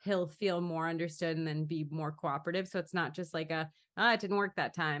 he'll feel more understood and then be more cooperative. So it's not just like it didn't work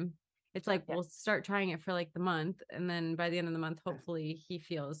that time. It's like, we'll start trying it for like the month. And then by the end of the month, hopefully he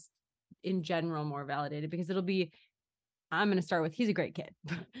feels in general more validated, because I'm going to start with, he's a great kid.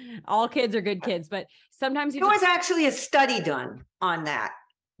 All kids are good kids, but sometimes there was actually a study done on that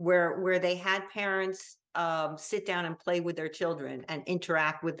where they had parents sit down and play with their children and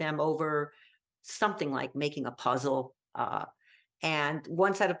interact with them over something like making a puzzle. And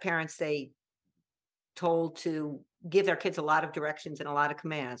one set of parents, they told to give their kids a lot of directions and a lot of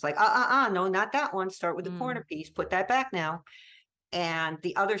commands, like, no, not that one. Start with the corner piece, put that back now. And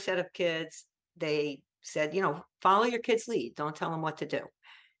the other set of kids, they said, follow your kid's lead. Don't tell them what to do.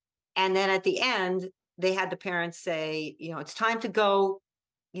 And then at the end, they had the parents say, it's time to go,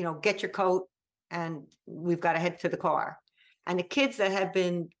 get your coat and we've got to head to the car. And the kids that had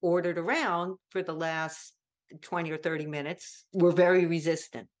been ordered around for the last 20 or 30 minutes were very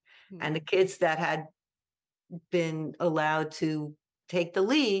resistant. Mm-hmm. And the kids that had been allowed to take the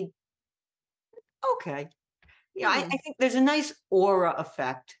lead, okay. I think there's a nice aura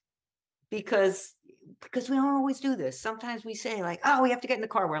effect because we don't always do this. Sometimes we say like, oh, we have to get in the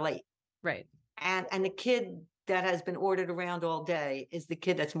car, we're late. Right. And the kid that has been ordered around all day is the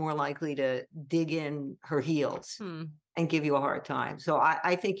kid that's more likely to dig in her heels and give you a hard time. So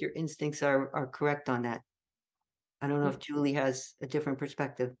I think your instincts are correct on that. I don't know if Julie has a different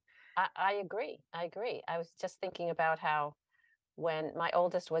perspective. I agree. I was just thinking about how when my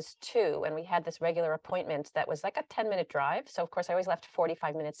oldest was 2 and we had this regular appointment that was like a 10-minute drive. So of course I always left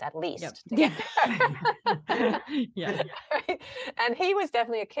 45 minutes at least to get there. Yeah. Right? And he was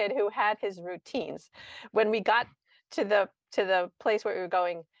definitely a kid who had his routines. When we got to the place where we were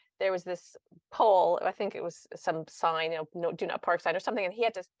going, there was this pole, I think it was some sign, no, do not park sign or something. And he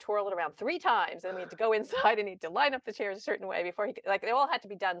had to twirl it around 3 times. And we had to go inside and he had to line up the chairs a certain way before they all had to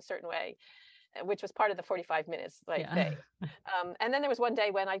be done a certain way, which was part of the 45 minutes day. And then there was one day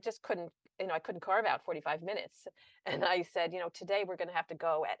when I just couldn't, I couldn't carve out 45 minutes. And I said, today we're going to have to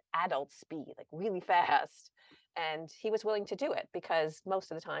go at adult speed, like really fast. And he was willing to do it because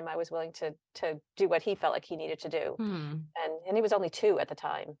most of the time I was willing to do what he felt like he needed to do. And he was only 2 at the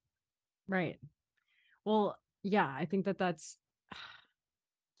time. Right. Well, yeah, I think that's,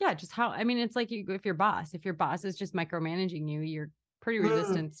 just how, it's like if your boss is just micromanaging you, you're pretty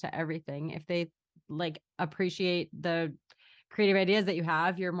resistant to everything. If they like appreciate the creative ideas that you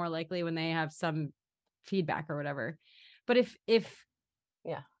have, you're more likely when they have some feedback or whatever. But if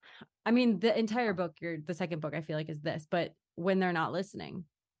the entire book, the second book, I feel like is this, but when they're not listening,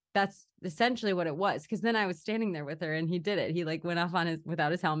 that's essentially what it was. Cause then I was standing there with her and he did it. He like went off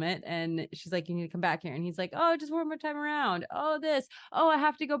without his helmet and she's like, you need to come back here. And he's like, oh, just one more time around. Oh, I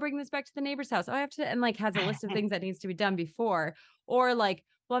have to go bring this back to the neighbor's house. Oh, I have to, and like has a list of things that needs to be done before, or like,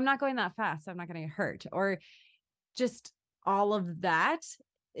 well, I'm not going that fast, so I'm not going to get hurt, or just all of that.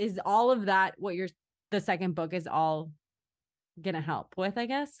 Is all of that what the second book is all going to help with, I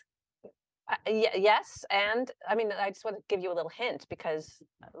guess? Yes. And I just want to give you a little hint because,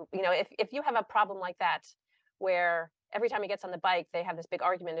 if you have a problem like that, where every time he gets on the bike, they have this big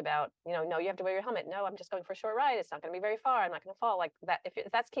argument about, no, you have to wear your helmet. No, I'm just going for a short ride. It's not going to be very far. I'm not going to fall like that.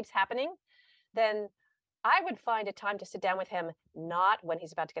 If that keeps happening, then I would find a time to sit down with him, not when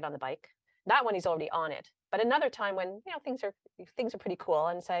he's about to get on the bike, not when he's already on it, but another time when, things are pretty cool,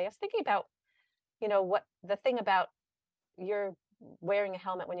 and say, I was thinking about, what the thing about you're wearing a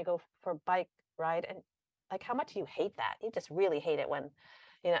helmet when you go for a bike ride, and like, how much do you hate that? You just really hate it when,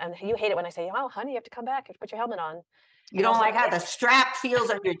 and you hate it when I say, oh, honey, you have to come back. You have to put your helmet on. You don't like how the strap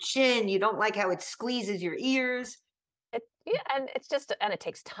feels on your chin. You don't like how it squeezes your ears. And it's just, and it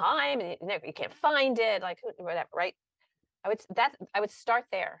takes time, and you can't find it, like whatever, right? I would start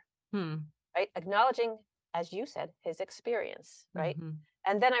there, right? Acknowledging, as you said, his experience, right?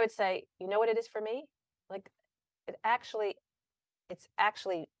 And then I would say, you know what it is for me? Like, it's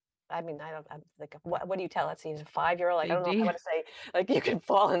actually I mean, I'm like, what do you tell? Let's see, he's a 5-year-old. Like, I don't know if I Safety. want to say, like, you can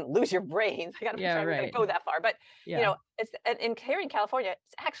fall and lose your brains. I got to make Yeah, sure I'm going to right. go that far. But, you Yeah. know, it's here in California,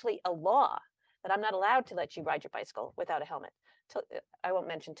 it's actually a law that I'm not allowed to let you ride your bicycle without a helmet. Till, I won't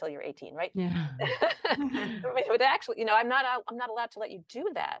mention till you're 18, right? Yeah. But actually, you know, I'm not allowed to let you do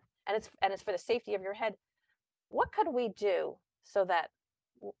that. And it's for the safety of your head. What could we do so that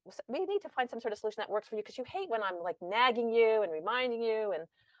we need to find some sort of solution that works for you? Because you hate when I'm like nagging you and reminding you, and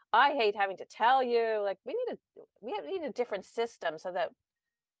I hate having to tell you. Like we need a different system so that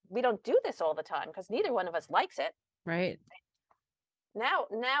we don't do this all the time, because neither one of us likes it. Right. Now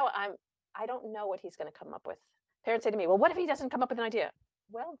I don't know what he's going to come up with. Parents say to me, well, what if he doesn't come up with an idea?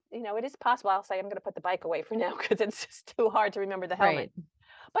 Well, you know, it is possible. I'll say I'm going to put the bike away for now because it's just too hard to remember the helmet. Right.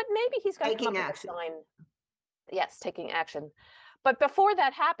 But maybe he's going to come Taking up action. with a sign. Yes, taking action. But before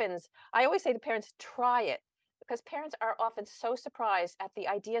that happens, I always say to parents, try it, because parents are often so surprised at the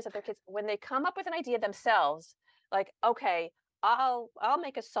ideas of their kids when they come up with an idea themselves. Like, okay, I'll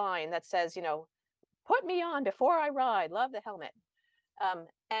make a sign that says, you know, put me on before I ride. Love the helmet.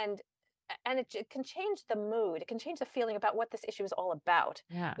 And it can change the mood. It can change the feeling about what this issue is all about.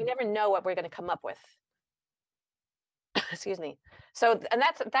 Yeah. We never know what we're going to come up with. Excuse me. So, and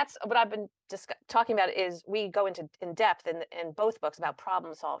that's what I've been talking about, is we go into in depth in both books about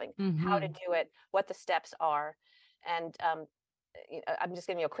problem solving, how to Mhm. do it, what the steps are. And I'm just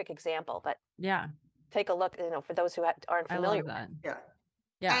giving you a quick example, but Yeah. take a look, you know, for those who aren't I familiar love with that.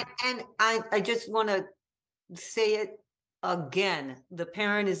 Yeah. Yeah. And I just want to say it again. The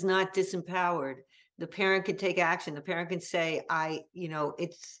parent is not disempowered. The parent can take action. The parent can say,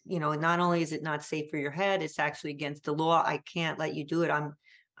 it's, not only is it not safe for your head, it's actually against the law. I can't let you do it.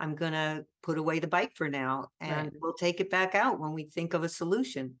 I'm going to put away the bike for now, and Right. we'll take it back out when we think of a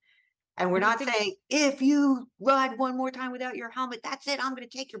solution. And we're And I not think- saying, if you ride one more time without your helmet, that's it. I'm going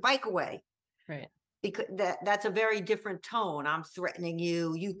to take your bike away. Right. Because that's a very different tone. I'm threatening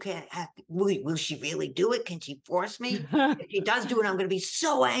you. You can't have, will she really do it? Can she force me? If she does do it, I'm going to be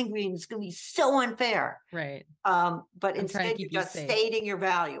so angry and it's going to be so unfair. Right. But I'm trying to instead, keep you're you just safe. stating your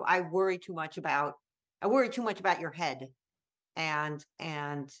value. I worry too much about your head, and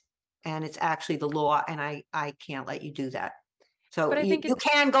it's actually the law, and I can't let you do that. So But I think you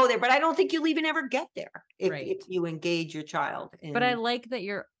can go there, but I don't think you'll even ever get there if Right. you engage your child. But I like that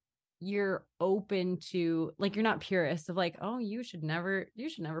you're open to, like, you're not purist of like, oh, you should never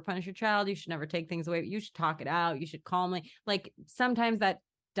punish your child. You should never take things away. You should talk it out. You should calmly, like, sometimes that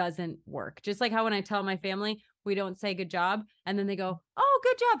doesn't work. Just like how when I tell my family we don't say good job, and then they go, oh,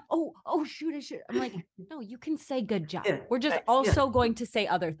 good job. Oh, shoot, I should. I'm like, no, you can say good job. Yeah. We're just Right. also going to say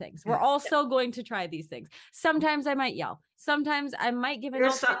other things. We're Yeah. also going to try these things. Sometimes I might yell. Sometimes I might give an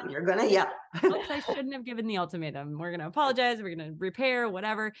ultimatum. You're gonna yell. Oops, I shouldn't have given the ultimatum. We're gonna apologize. We're gonna repair,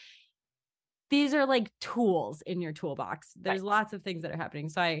 whatever. These are like tools in your toolbox. There's lots of things that are happening.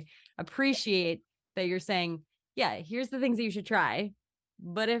 So I appreciate that you're saying, yeah, here's the things that you should try.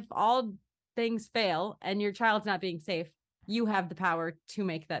 But if all things fail and your child's not being safe, you have the power to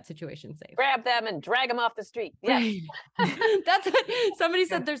make that situation safe. grab them and drag them off the street. Yes. Right. That's what somebody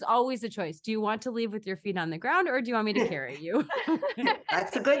said. There's always a choice. Do you want to leave with your feet on the ground, or do you want me to carry you?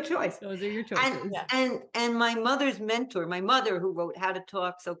 That's a good choice. Those are your choices. And my mother's mentor, my mother, who wrote How to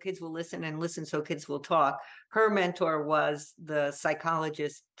Talk So Kids Will Listen and Listen So Kids Will Talk, her mentor was the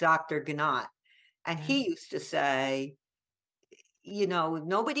psychologist Dr. Gnott. And he used to say,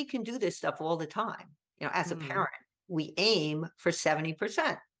 nobody can do this stuff all the time. As a parent, we aim for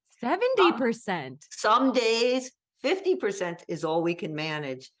 70%. 70%. Some days, 50% is all we can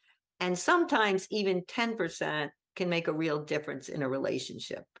manage. And sometimes even 10% can make a real difference in a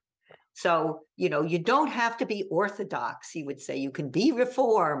relationship. So, you don't have to be orthodox, he would say. You can be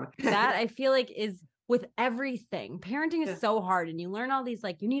reform. That I feel like is with everything. Parenting is so hard, and you learn all these,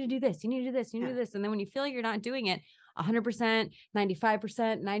 like, you need to do this, you need to do this, you need to do this. And then when you feel like you're not doing it 100%,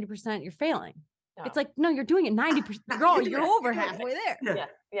 95%, 90%, you're failing. No. It's like, no, you're doing it 90%. You're over halfway there.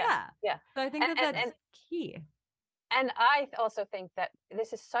 Yeah. So I think that's and key. And I also think that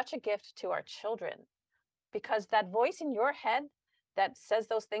this is such a gift to our children, because that voice in your head that says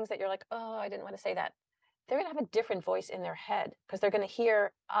those things that you're like, oh, I didn't want to say that, they're going to have a different voice in their head because they're going to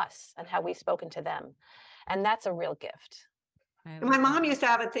hear us and how we've spoken to them. And that's a real gift. My mom used to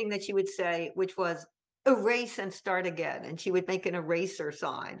have a thing that she would say, which was erase and start again. And she would make an eraser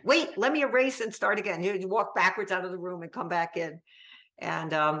sign. Wait, let me erase and start again. You walk backwards out of the room and come back in.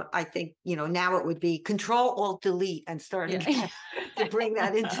 And I think, now it would be Control Alt Delete and start again to bring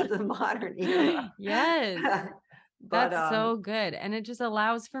that into the modern era. Yes. But, That's so good. And it just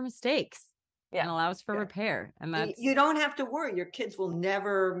allows for mistakes. and Yeah. allows for Yeah. repair. And that's You don't have to worry. Your kids will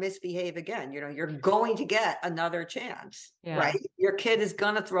never misbehave again. You're going to get another chance, Yeah. right? Your kid is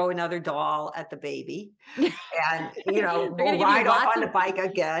going to throw another doll at the baby and, They're gonna will give you ride off lots on the of- bike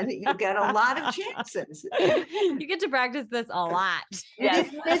again. You get a lot of chances. you get to practice this a lot. You Yes.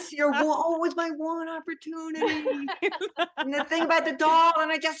 didn't miss your one. Oh, it was my one opportunity. And the thing about the doll,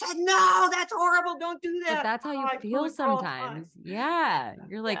 and I just said, no, that's horrible. Don't do that. But that's how Oh, you I feel ruined it all the time. sometimes. Yeah.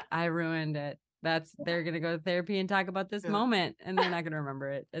 You're like, Yeah. I ruined it. They're going to go to therapy and talk about this Yeah. moment, and they're not going to remember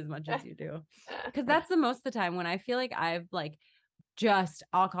it as much as you do. Because that's the most of the time when I feel like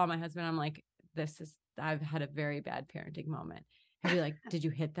I'll call my husband. I'm like, I've had a very bad parenting moment. He'll be like, did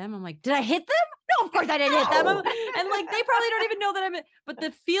you hit them? I'm like, did I hit them? No, of course I didn't hit them. No. And like, they probably don't even know that but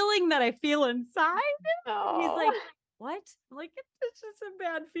the feeling that I feel inside, he's like, what? I'm like, it's just a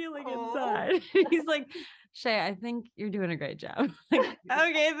bad feeling inside. He's like, Shay, I think you're doing a great job. Like,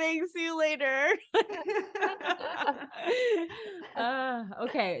 okay, thanks. See you later.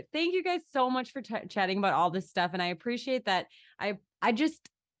 Okay. Thank you guys so much for chatting about all this stuff. And I appreciate that.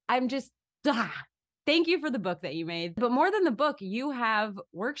 Thank you for the book that you made. But more than the book, you have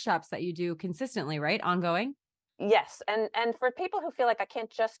workshops that you do consistently, right? Ongoing? Yes. And for people who feel like I can't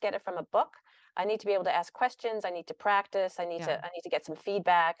just get it from a book, I need to be able to ask questions. I need to practice. I need to get some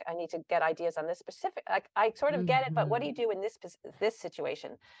feedback. I need to get ideas on this specific. I sort of get it, but what do you do in this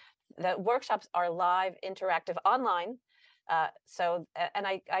situation? The workshops are live, interactive, online. And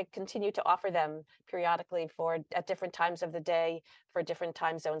I continue to offer them periodically at different times of the day for different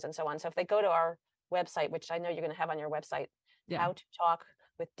time zones and so on. So if they go to our website, which I know you're going to have on your website, How to Talk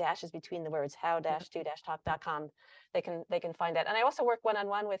with dashes between the words, how-to-talk.com, they can find that. And I also work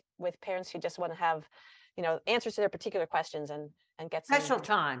one-on-one with parents who just want to have, answers to their particular questions and get some Special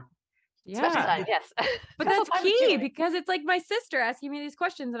time. special time. Yes. But Special that's time with key Julie. because it's like my sister asking me these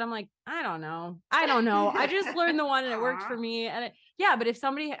questions and I'm like, I don't know. I just learned the one and it worked for me. And but if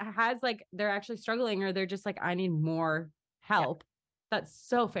somebody has they're actually struggling or they're just like, I need more help. That's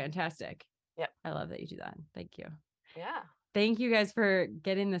so fantastic. Yep. I love that you do that. Thank you. Yeah. Thank you guys for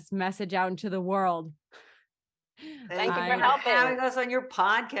getting this message out into the world. Thank you for having helping. us on your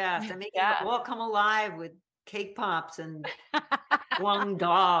podcast and making it all come alive with cake pops and flung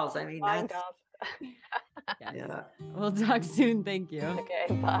dolls. I mean, Fine, that's, dolls. Yes. yeah. We'll talk soon. Thank you.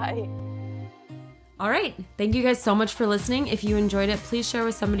 Okay. Bye. All right. Thank you guys so much for listening. If you enjoyed it, please share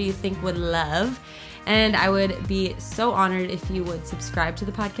with somebody you think would love. And I would be so honored if you would subscribe to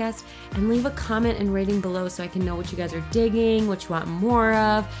the podcast and leave a comment and rating below so I can know what you guys are digging, what you want more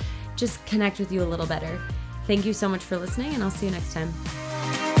of, just connect with you a little better. Thank you so much for listening, and I'll see you next time.